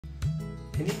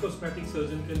Any cosmetic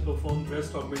surgeon can perform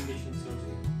breast augmentation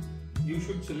surgery. You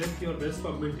should select your breast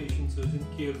augmentation surgeon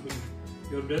carefully.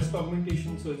 Your breast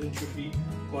augmentation surgeon should be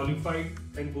qualified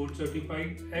and board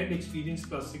certified and experienced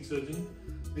plastic surgeon.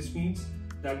 This means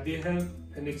that they have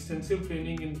an extensive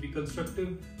training in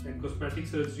reconstructive and cosmetic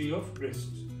surgery of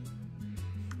breasts.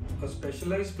 A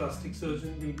specialized plastic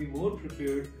surgeon will be more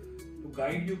prepared to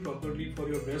guide you properly for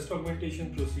your breast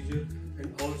augmentation procedure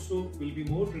and also will be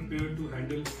more prepared to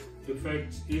handle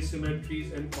defects,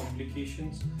 asymmetries and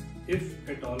complications if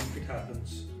at all it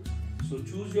happens. So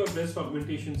choose your breast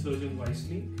augmentation surgeon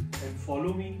wisely and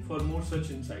follow me for more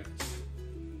such insights.